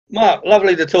Mark,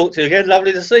 lovely to talk to you again.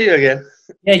 Lovely to see you again.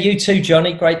 Yeah, you too,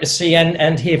 Johnny. Great to see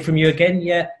and hear from you again.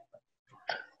 Yeah.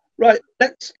 Right,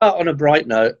 let's start on a bright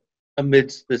note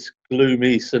amidst this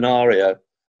gloomy scenario.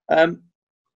 £2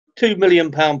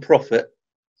 million profit.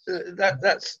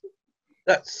 That's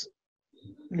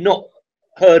not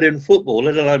heard in football,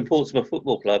 let alone Portsmouth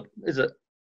Football Club, is it?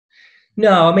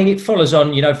 No, I mean, it follows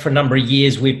on, for a number of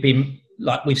years we've been,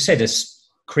 like we've said,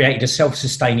 created a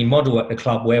self-sustaining model at the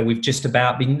club where we've just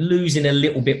about been losing a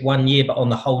little bit one year, but on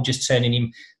the whole just turning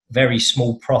in very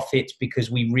small profits because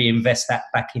we reinvest that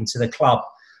back into the club.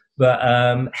 But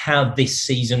how this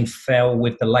season fell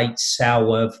with the late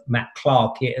sale of Matt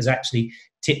Clark, it has actually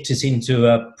tipped us into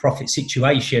a profit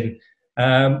situation,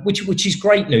 which is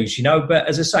great news, But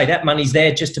as I say, that money's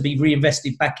there just to be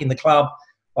reinvested back in the club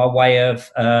by way of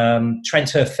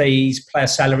transfer fees, player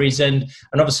salaries, and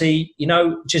obviously,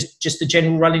 just the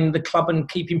general running of the club and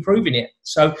keep improving it.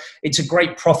 So it's a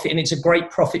great profit, and it's a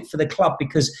great profit for the club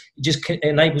because it just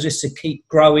enables us to keep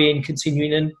growing,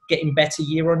 continuing, and getting better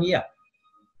year on year.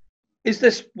 Is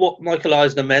this what Michael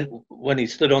Eisner meant when he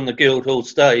stood on the Guildhall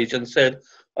stage and said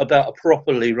about a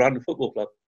properly run football club?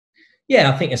 Yeah,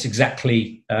 I think that's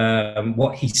exactly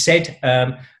what he said.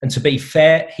 And to be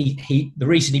fair, the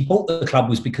reason he bought the club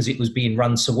was because it was being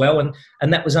run so well,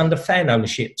 and that was under fan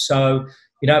ownership. So,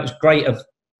 it was great of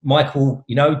Michael,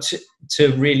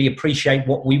 to really appreciate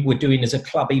what we were doing as a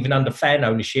club, even under fan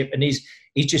ownership. And he's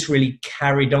just really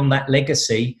carried on that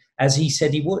legacy as he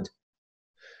said he would.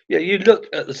 Yeah, you look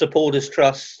at the Supporters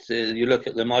Trust, you look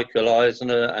at the Michael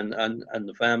Eisner and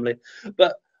the family,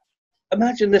 but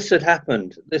imagine this had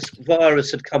happened. This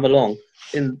virus had come along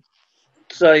in,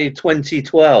 say,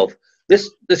 2012.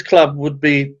 This club would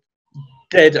be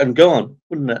dead and gone,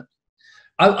 wouldn't it?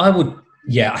 I would.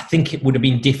 Yeah, I think it would have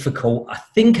been difficult. I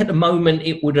think at the moment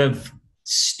it would have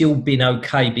still been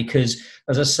okay because,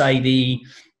 as I say, the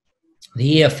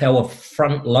EFL have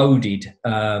front-loaded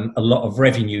a lot of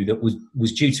revenue that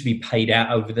was due to be paid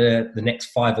out over the next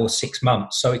 5 or 6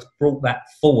 months. So it's brought that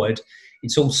forward.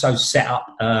 It's also set up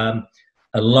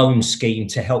a loan scheme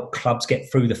to help clubs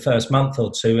get through the first month or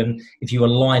two. And if you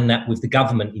align that with the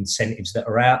government incentives that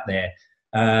are out there,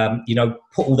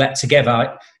 put all that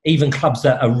together, even clubs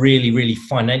that are really, really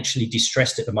financially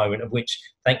distressed at the moment, of which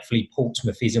thankfully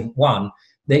Portsmouth isn't one,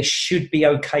 they should be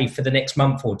okay for the next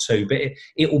month or two. But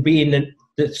it will be in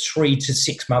the 3 to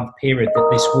 6 month period that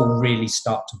this will really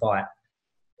start to bite.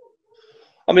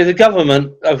 I mean, the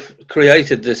government have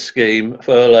created this scheme,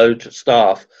 furloughed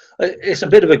staff. It's a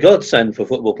bit of a godsend for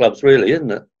football clubs, really,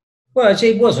 isn't it? Well,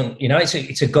 it wasn't.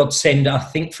 It's a godsend, I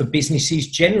think, for businesses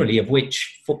generally, of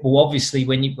which football, obviously,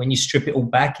 when you strip it all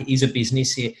back, it is a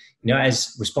business. It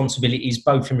has responsibilities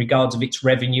both in regards of its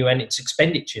revenue and its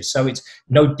expenditure. So it's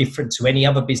no different to any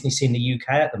other business in the UK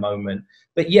at the moment.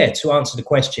 But yeah, to answer the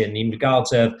question, in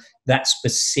regards of that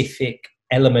specific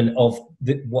element of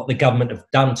what the government have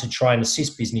done to try and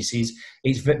assist businesses,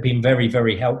 it's been very,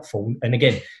 very helpful. And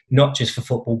again, not just for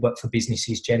football, but for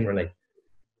businesses generally.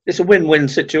 It's a win-win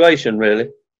situation, really.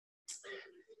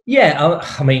 Yeah,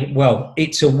 I mean, well,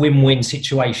 it's a win-win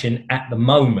situation at the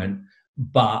moment,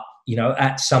 but,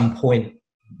 at some point,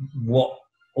 what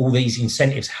all these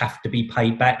incentives have to be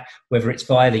paid back, whether it's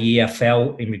via the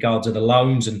EFL in regards to the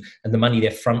loans and the money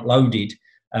they're front-loaded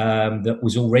that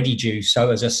was already due. So,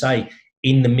 as I say,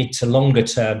 in the mid to longer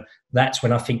term, that's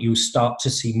when I think you'll start to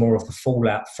see more of the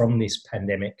fallout from this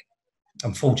pandemic,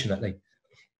 unfortunately.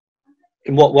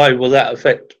 In what way will that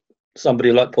affect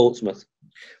somebody like Portsmouth?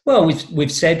 Well,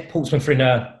 we've said Portsmouth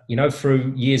are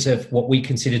through years of what we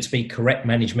consider to be correct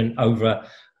management of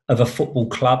a football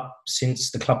club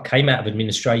since the club came out of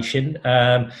administration.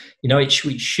 It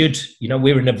should.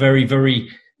 We're in a very, very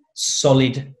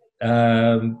solid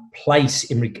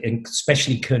place,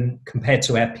 especially compared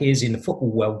to our peers in the football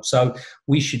world. So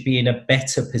we should be in a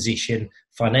better position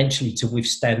financially to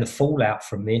withstand the fallout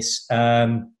from this.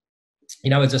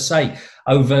 As I say,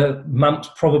 over months,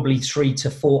 probably 3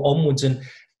 to 4 onwards. And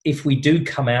if we do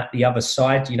come out the other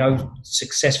side,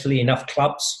 successfully, enough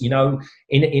clubs, in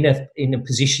a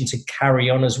position to carry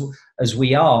on as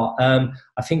we are,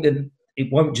 I think that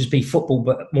it won't just be football,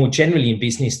 but more generally in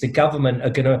business, the government are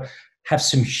going to have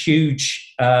some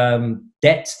huge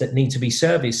debts that need to be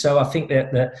serviced. So I think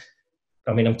that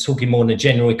I'm talking more in the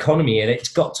general economy, and it's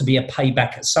got to be a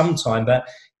payback at some time. But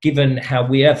given how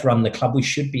we have run the club, we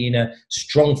should be in a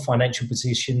strong financial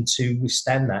position to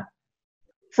withstand that.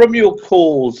 From your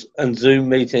calls and Zoom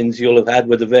meetings you'll have had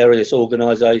with the various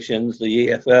organisations, the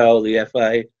EFL, the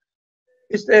FA,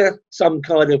 is there some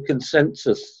kind of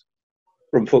consensus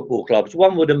from football clubs?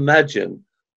 One would imagine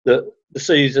that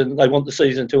they want the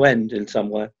season to end in some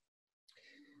way.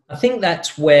 I think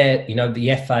that's where,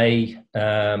 the FA,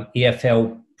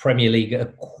 EFL, Premier League are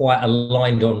quite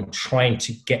aligned on trying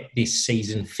to get this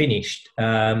season finished.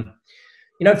 First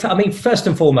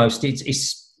and foremost,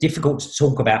 it's difficult to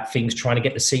talk about things trying to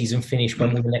get the season finished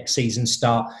when will the next season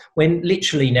start, when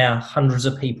literally now hundreds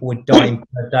of people are dying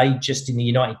per day just in the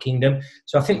United Kingdom.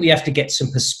 So I think we have to get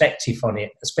some perspective on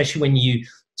it, especially when you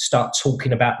start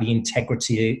talking about the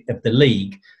integrity of the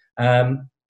league.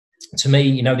 To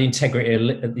me, the integrity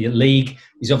of the league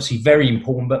is obviously very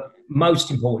important, but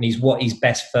most important is what is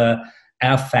best for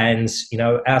our fans,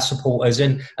 our supporters,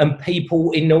 and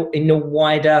people in the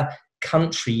wider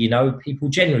country. People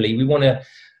generally, we want to,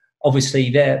 obviously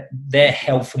their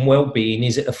health and well-being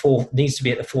needs to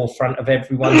be at the forefront of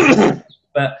everyone's.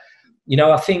 But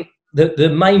I think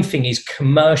the main thing is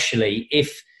commercially,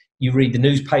 if you read the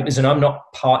newspapers, and I'm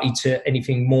not party to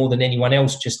anything more than anyone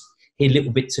else, just hear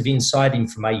little bits of inside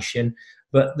information,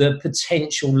 but the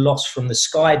potential loss from the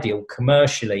Sky deal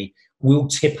commercially will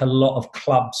tip a lot of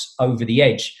clubs over the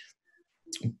edge,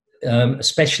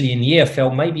 especially in the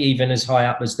EFL, maybe even as high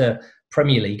up as the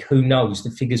Premier League. Who knows?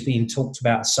 The figures being talked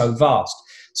about are so vast.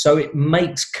 So it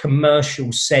makes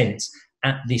commercial sense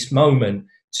at this moment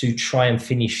to try and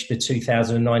finish the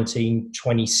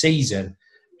 2019-20 season.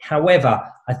 However,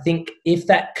 I think if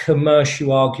that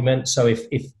commercial argument, so if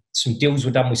some deals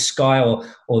were done with Sky or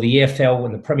the EFL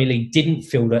and the Premier League didn't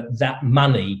feel that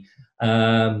money,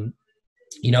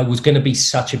 was going to be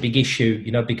such a big issue,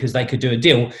 because they could do a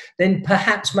deal, then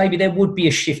perhaps maybe there would be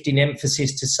a shift in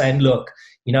emphasis to saying, look,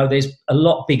 there's a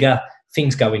lot bigger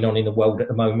things going on in the world at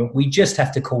the moment. We just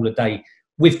have to call a day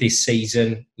with this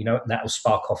season, and that will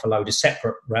spark off a load of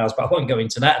separate rows, but I won't go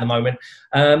into that at the moment.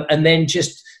 And then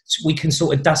we can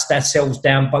sort of dust ourselves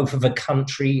down, both of a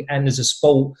country and as a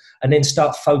sport, and then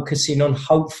start focusing on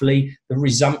hopefully the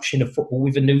resumption of football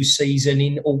with a new season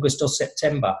in August or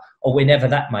September, or whenever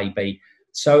that may be.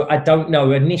 So I don't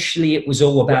know. Initially, it was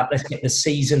all about let's get the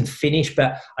season finished,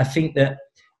 but I think that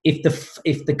if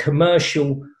the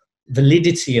commercial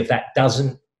validity of that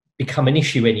doesn't become an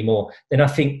issue anymore, then I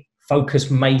think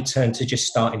focus may turn to just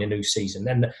starting a new season,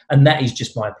 and that is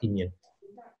just my opinion.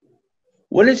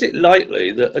 When is it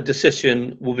likely that a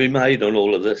decision will be made on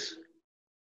all of this?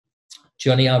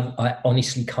 Johnny, I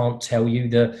honestly can't tell you.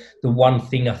 The one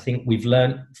thing I think we've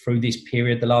learned through this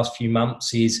period, the last few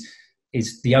months, is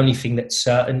the only thing that's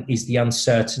certain is the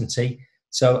uncertainty.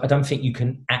 So I don't think you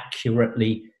can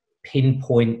accurately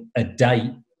pinpoint a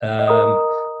date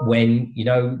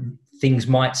when, things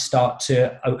might start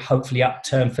to hopefully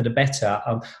upturn for the better.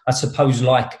 I suppose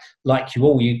like you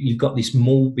all, you've got this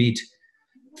morbid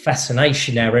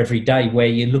fascination now every day where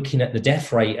you're looking at the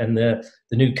death rate and the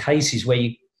new cases where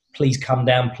you please come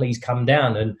down.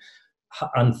 And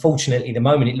unfortunately at the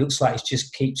moment it looks like it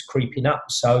just keeps creeping up.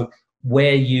 So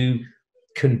where you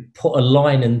can put a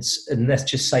line and let's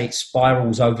just say it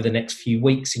spirals over the next few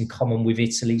weeks in common with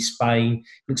Italy, Spain,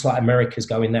 looks like America's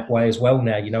going that way as well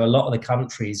now, a lot of the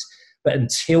countries. But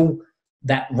until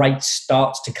that rate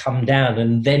starts to come down,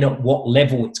 and then at what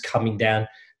level it's coming down,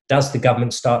 does the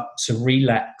government start to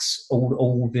relax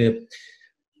all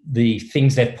the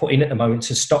things they've put in at the moment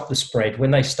to stop the spread?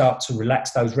 When they start to relax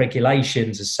those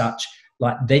regulations as such,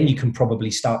 then you can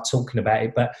probably start talking about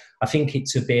it. But I think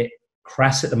it's a bit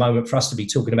crass at the moment for us to be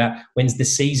talking about when's the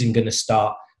season going to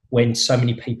start when so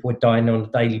many people are dying on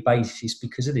a daily basis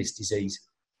because of this disease.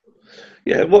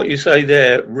 Yeah, what you say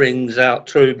there rings out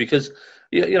true, because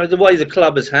the way the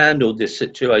club has handled this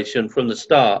situation from the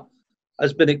start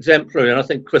has been exemplary, and I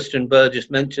think Christian Burgess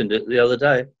mentioned it the other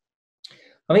day.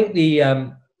 I think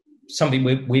the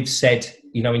something we've said,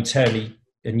 internally,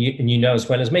 and you know as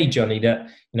well as me, Johnny, that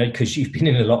because you've been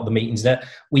in a lot of the meetings, that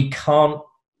we can't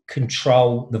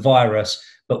control the virus,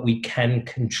 but we can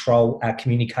control our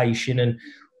communication. And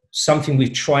something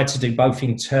we've tried to do both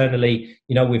internally,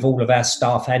 with all of our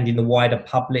staff and in the wider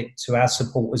public to our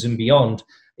supporters and beyond,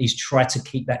 is try to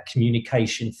keep that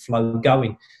communication flow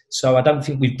going. So I don't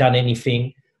think we've done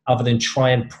anything other than try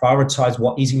and prioritise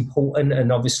what is important,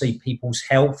 and obviously people's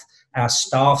health, our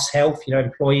staff's health,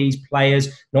 employees, players,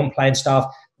 non-playing staff.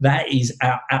 That is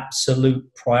our absolute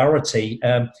priority.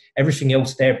 Everything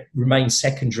else there remains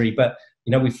secondary. But,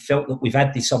 we've felt that we've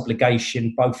had this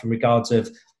obligation, both in regards of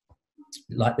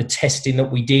the testing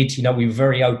that we did. We were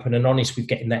very open and honest with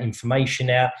getting that information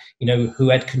out, who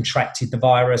had contracted the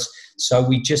virus. So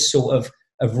we just sort of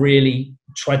have really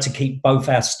tried to keep both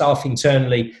our staff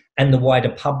internally and the wider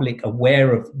public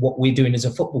aware of what we're doing as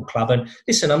a football club. And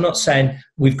listen, I'm not saying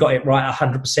we've got it right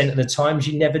 100% of the times,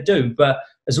 you never do, but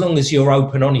as long as you're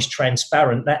open, honest,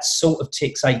 transparent, that sort of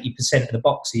ticks 80% of the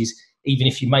boxes, even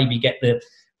if you maybe get the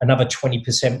another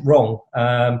 20% wrong.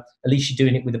 At least you're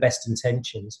doing it with the best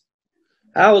intentions.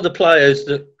 How are the players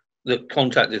that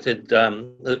contacted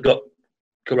that got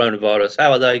coronavirus?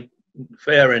 How are they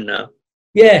faring now?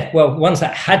 Yeah, well, ones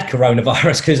that had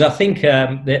coronavirus, because I think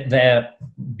they're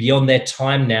beyond their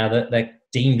time now, that they're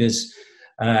deemed as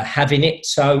having it.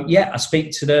 So, yeah, I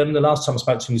speak to them. The last time I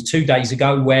spoke to them was 2 days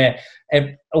ago, where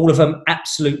all of them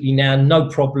absolutely now, no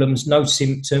problems, no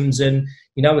symptoms, and,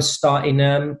 are starting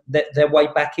their way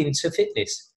back into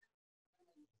fitness.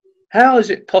 How is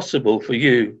it possible for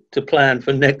you to plan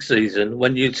for next season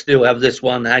when you still have this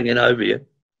one hanging over you?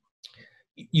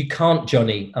 You can't,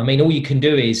 Johnny. I mean, all you can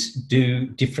do is do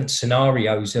different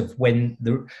scenarios of when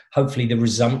hopefully the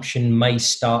resumption may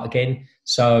start again.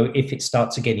 So if it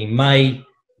starts again in May,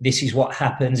 this is what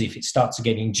happens. If it starts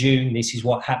again in June, this is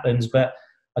what happens. But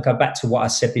I go back to what I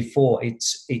said before.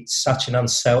 It's such an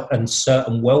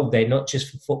uncertain world there, not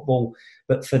just for football,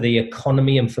 but for the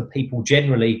economy and for people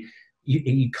generally.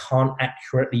 You can't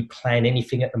accurately plan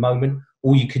anything at the moment.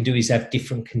 All you can do is have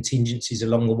different contingencies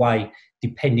along the way,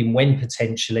 depending when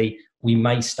potentially we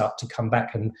may start to come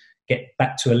back and get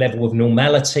back to a level of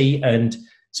normality. And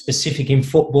specific in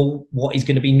football, what is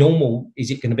going to be normal? Is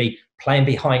it going to be playing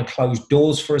behind closed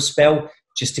doors for a spell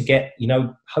just to get,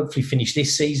 hopefully finish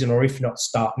this season, or if not,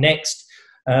 start next?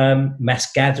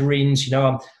 Mass gatherings,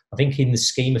 I think in the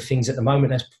scheme of things at the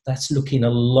moment, that's looking a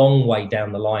long way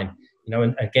down the line.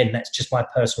 And again, that's just my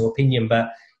personal opinion,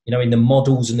 but, in the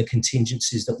models and the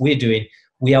contingencies that we're doing,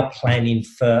 we are planning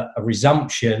for a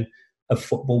resumption of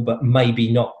football, but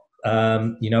maybe not,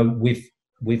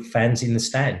 with fans in the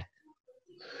stand.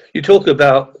 You talk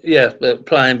about,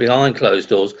 playing behind closed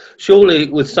doors. Surely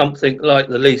with something like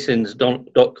the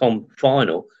leasings.com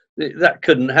final, that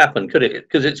couldn't happen, could it?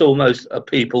 Because it's almost a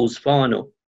people's final.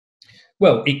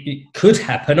 Well, it could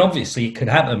happen. Obviously, it could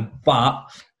happen, but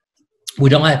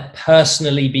would I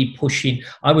personally be pushing?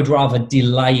 I would rather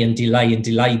delay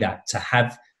that, to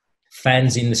have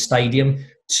fans in the stadium,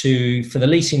 for the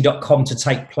leasing.com to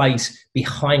take place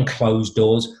behind closed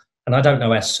doors. And I don't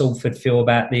know how Salford feel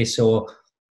about this or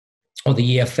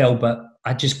the EFL, but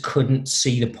I just couldn't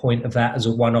see the point of that as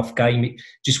a one-off game. It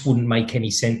just wouldn't make any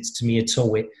sense to me at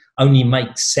all. It only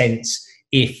makes sense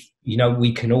if,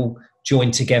 we can all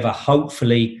join together,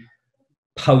 hopefully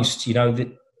post,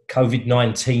 the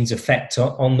COVID-19's effect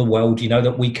on the world,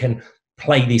 that we can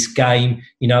play this game,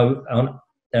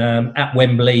 at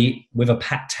Wembley with a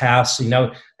packed house,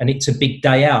 and it's a big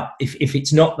day out. If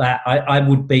it's not that, I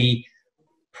would be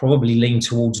probably lean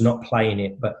towards not playing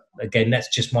it. But again, that's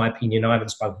just my opinion. I haven't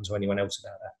spoken to anyone else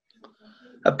about that.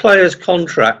 Have players'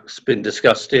 contracts been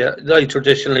discussed here? They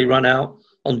traditionally run out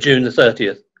on June the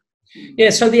 30th. Yeah,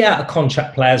 so the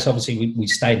out-of-contract players, obviously, we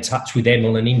stay in touch with them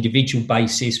on an individual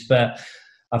basis, but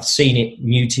I've seen it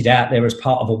muted out there as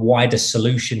part of a wider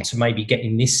solution to maybe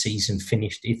getting this season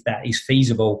finished, if that is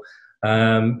feasible.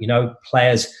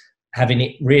 Players having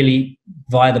it really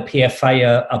via the PFA,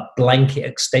 a blanket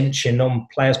extension on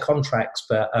players' contracts.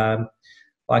 But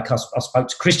like I spoke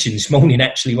to Christian this morning,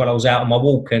 actually, while I was out on my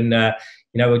walk, and I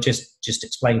just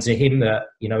explained to him that,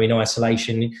 in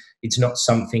isolation, it's not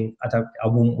something I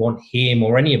wouldn't want him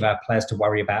or any of our players to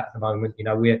worry about at the moment.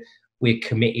 We're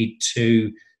committed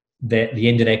to the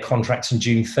end of their contracts on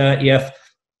June 30th.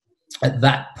 At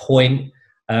that point,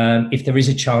 if there is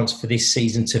a chance for this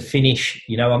season to finish,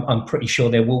 I'm pretty sure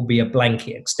there will be a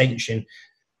blanket extension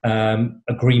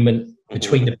agreement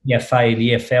between the PFA,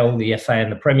 the EFL, the FA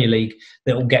and the Premier League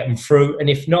that will get them through. And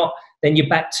if not, then you're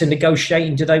back to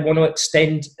negotiating. Do they want to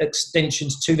extend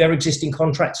extensions to their existing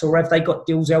contracts, or have they got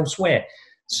deals elsewhere?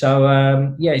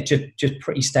 So, just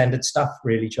pretty standard stuff,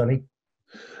 really, Johnny.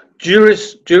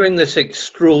 During this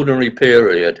extraordinary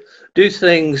period, do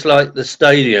things like the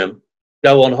stadium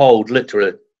go on hold,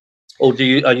 literally? Or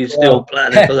are you still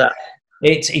planning for that?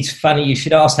 It's funny you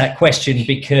should ask that question,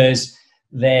 because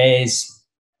there's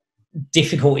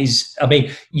difficulties. I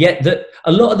mean,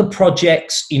 a lot of the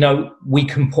projects, we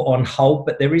can put on hold,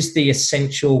 but there is the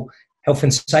essential health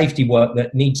and safety work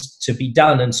that needs to be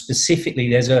done. And specifically,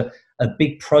 there's a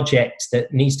big project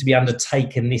that needs to be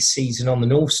undertaken this season on the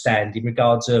North Stand in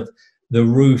regards of the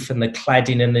roof and the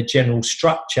cladding and the general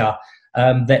structure.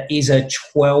 That is a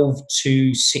 12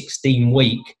 to 16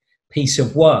 week piece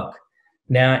of work.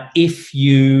 Now, if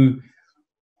you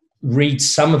read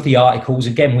some of the articles,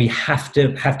 again, we have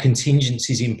to have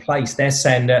contingencies in place. They're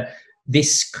saying that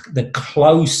the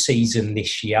close season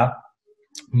this year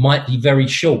might be very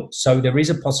short. So there is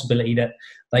a possibility that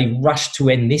they rush to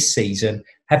end this season,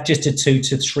 have just a 2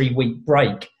 to 3 week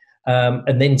break,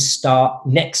 and then start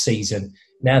next season.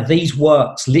 Now, these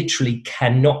works literally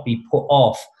cannot be put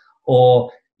off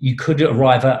or, you could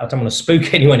arrive at, I don't want to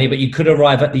spook anyone here, but you could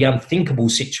arrive at the unthinkable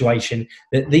situation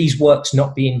that these works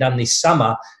not being done this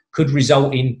summer could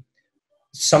result in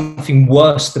something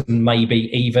worse than maybe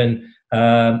even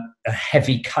a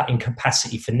heavy cut in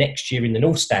capacity for next year in the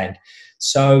North Stand.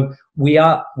 So we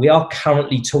are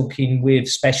currently talking with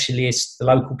specialists, the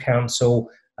local council,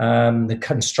 the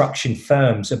construction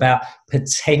firms about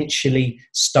potentially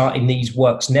starting these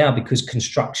works now, because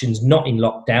construction's not in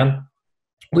lockdown.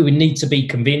 We would need to be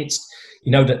convinced,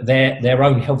 that their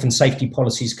own health and safety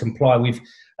policies comply with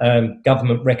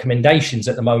government recommendations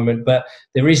at the moment. But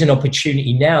there is an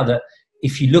opportunity now that,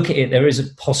 if you look at it, there is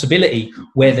a possibility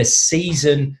where the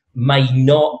season may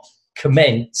not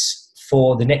commence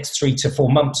for the next 3 to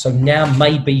 4 months. So now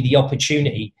may be the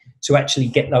opportunity to actually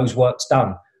get those works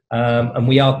done. And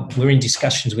we're in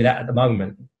discussions with that at the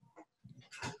moment.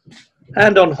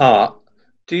 Hand on heart,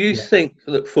 do you think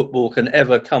that football can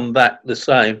ever come back the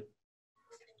same?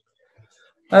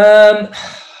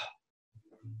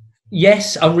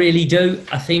 Yes, I really do.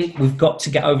 I think we've got to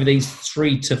get over these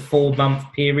 3 to 4 month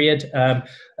period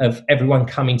of everyone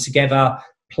coming together,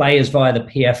 players via the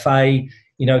PFA,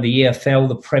 the EFL,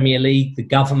 the Premier League, the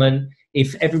government.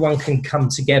 If everyone can come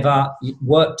together,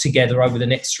 work together over the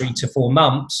next 3 to 4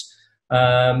 months,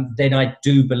 then I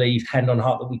do believe, hand on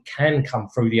heart, that we can come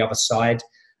through the other side,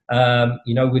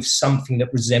 with something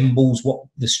that resembles what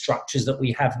the structures that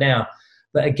we have now.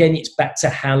 But again, it's back to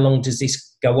how long does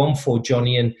this go on for,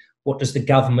 Johnny, and what does the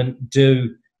government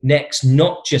do next,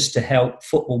 not just to help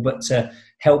football, but to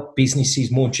help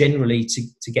businesses more generally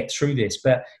to get through this.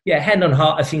 But yeah, hand on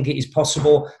heart, I think it is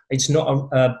possible. It's not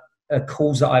a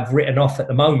cause that I've written off at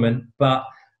the moment, but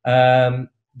the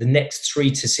next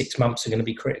 3 to 6 months are going to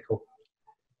be critical.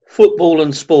 Football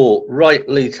and sport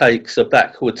rightly takes a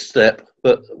backward step,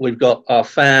 but we've got our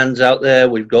fans out there,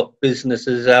 we've got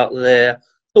businesses out there.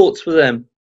 Thoughts for them?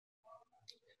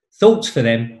 Thoughts for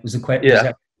them was the question.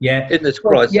 Yeah. Yeah. In this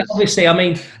crisis. Yeah, obviously, I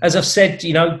mean, as I've said,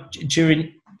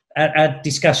 during our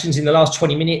discussions in the last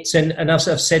 20 minutes, and as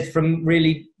I've said from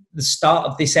really the start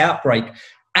of this outbreak,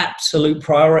 absolute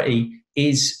priority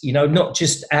is, not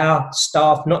just our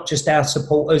staff, not just our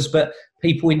supporters, but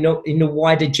people in the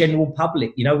wider general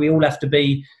public. We all have to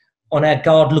be on our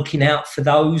guard, looking out for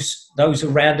those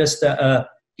around us that are,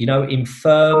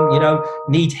 infirm,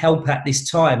 need help at this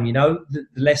time, the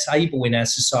less able in our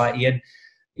society. And,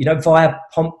 via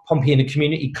Pompey and the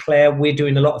community, Claire, we're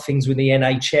doing a lot of things with the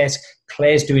NHS.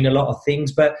 Claire's doing a lot of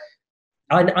things, but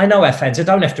I know our fans. I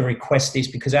don't have to request this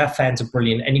because our fans are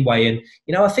brilliant anyway. And,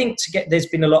 I think there's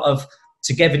been a lot of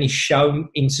togetherness shown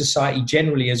in society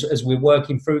generally as we're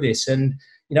working through this. And,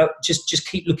 just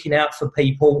keep looking out for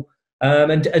people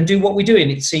and do what we're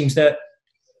doing. It seems that,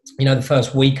 the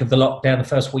first week of the lockdown, the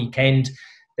first weekend,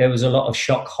 there was a lot of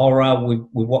shock horror with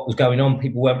what was going on.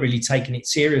 People weren't really taking it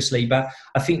seriously. But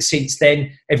I think since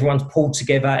then, everyone's pulled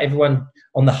together. Everyone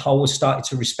on the whole has started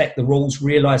to respect the rules,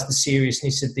 realise the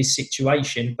seriousness of this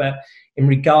situation. But in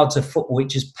regards to football, it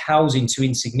just pales into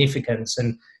insignificance.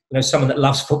 And, someone that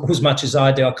loves football as much as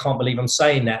I do, I can't believe I'm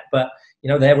saying that. But,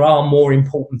 there are more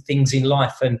important things in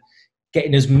life, and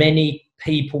getting as many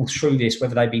people through this,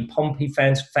 whether they be Pompey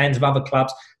fans, fans of other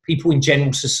clubs, people in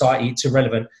general society, it's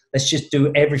irrelevant. Let's just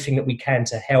do everything that we can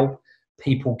to help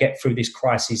people get through this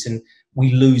crisis, and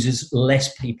we lose as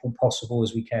less people possible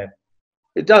as we can.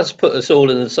 It does put us all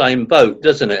in the same boat,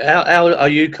 doesn't it? How are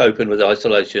you coping with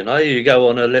isolation? You go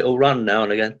on a little run now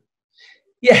and again.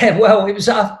 Yeah, well, it was,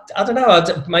 I don't know,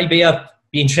 maybe I'd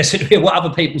be interested to hear what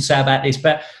other people say about this,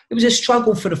 but it was a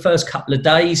struggle for the first couple of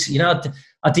days.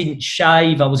 I didn't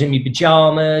shave, I was in my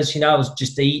pyjamas, I was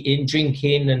just eating,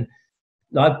 drinking, and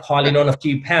piling on a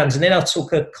few pounds. And then I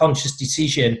took a conscious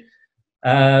decision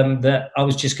that I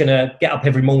was just going to get up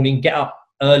every morning, get up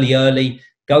early,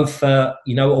 go for,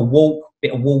 a walk,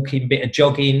 bit of walking, bit of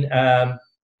jogging,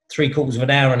 3/4 of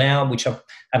an hour, which I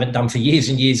haven't done for years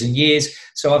and years and years.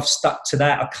 So I've stuck to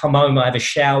that. I come home, I have a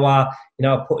shower,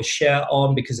 I put a shirt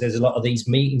on, because there's a lot of these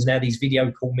meetings now, these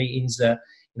video call meetings that,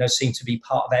 seem to be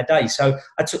part of our day. So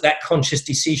I took that conscious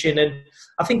decision, and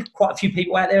I think quite a few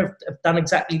people out there have done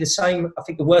exactly the same. I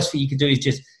think the worst thing you can do is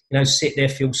just, sit there,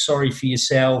 feel sorry for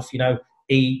yourself,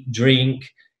 eat, drink,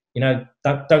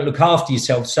 don't look after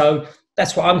yourself. So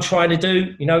that's what I'm trying to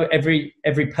do,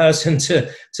 every person to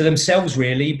themselves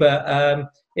really. But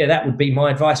that would be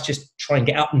my advice. Just try and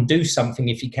get up and do something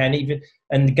if you can.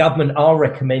 And the government are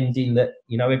recommending that,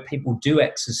 if people do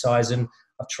exercise, and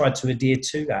I've tried to adhere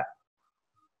to that.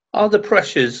 Are the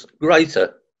pressures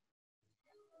greater?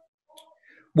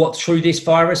 What, through this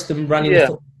virus than running the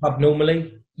football club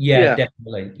normally? Yeah,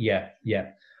 definitely.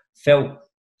 Yeah. Felt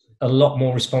a lot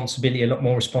more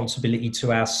responsibility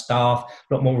to our staff,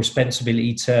 a lot more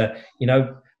responsibility to, you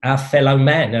know, our fellow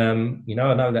man. You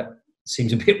know, I know that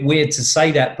seems a bit weird to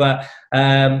say that, but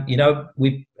you know,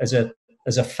 we as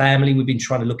a family, we've been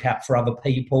trying to look out for other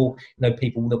people, you know,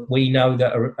 people that we know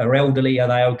that are elderly. Are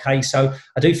they okay? So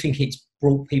I do think it's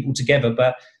brought people together.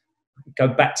 But go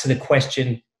back to the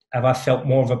question, have I felt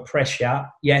more of a pressure?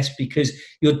 Yes, because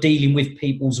you're dealing with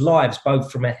people's lives,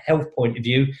 both from a health point of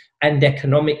view and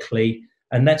economically.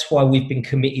 And that's why we've been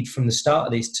committed from the start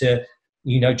of this to,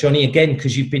 you know, Johnny, again,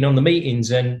 because you've been on the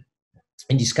meetings and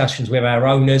in discussions with our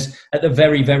owners. At the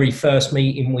very, very first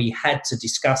meeting, we had to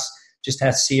discuss just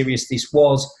how serious this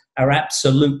was. Our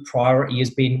absolute priority has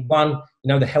been, one, you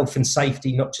know, the health and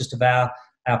safety, not just of our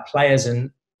players and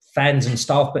fans and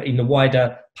staff, but in the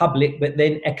wider public, but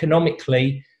then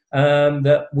economically,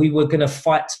 that we were going to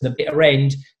fight to the bitter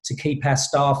end to keep our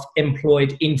staff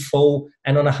employed in full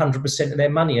and on 100% of their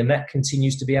money. And that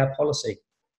continues to be our policy.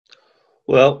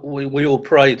 Well, we all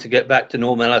pray to get back to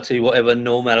normality, whatever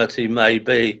normality may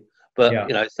be. But, Yeah.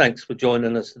 you know, thanks for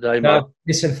joining us today, Mark. No,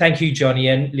 listen, thank you, Johnny.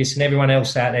 And listen, everyone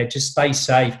else out there, just stay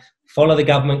safe, follow the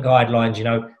government guidelines. You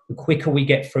know, the quicker we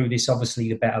get through this, obviously,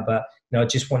 the better. But, you know, I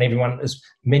just want everyone, as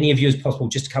many of you as possible,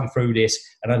 just to come through this.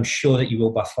 And I'm sure that you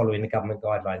will by following the government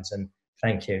guidelines. And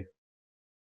thank you.